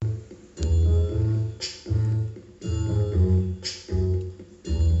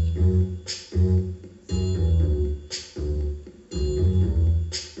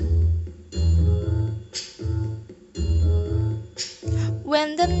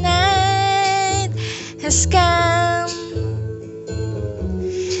the night has come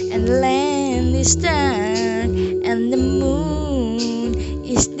and the land is dark and the moon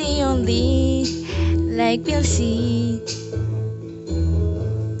is the only light we'll see.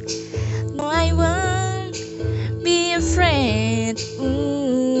 No, I won't be afraid.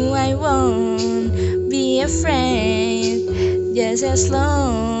 Ooh, I won't be afraid. Just as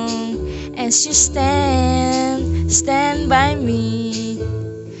long as you stand by me.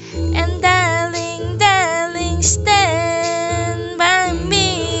 And darling, darling, stand by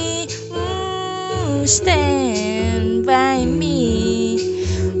me. Ooh, stand by me.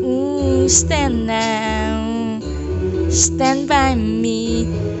 Ooh, stand now. Stand by me.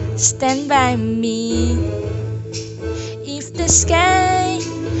 Stand by me. If the sky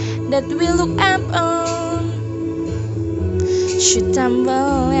that we look up on should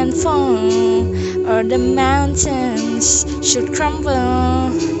tumble and fall, or the mountains should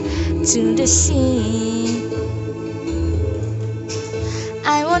crumble to the sea,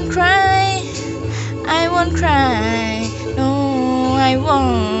 I won't cry, I won't cry, no, I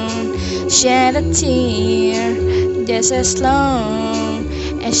won't shed a tear, just as long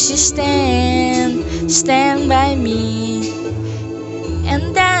as you stand by me.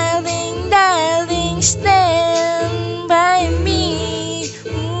 And darling, darling, stand by me.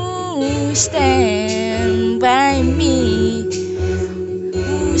 Ooh, stand by me.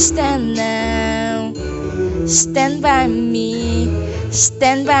 Ooh, stand now. Stand by me.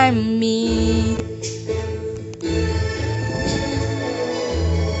 Stand by me.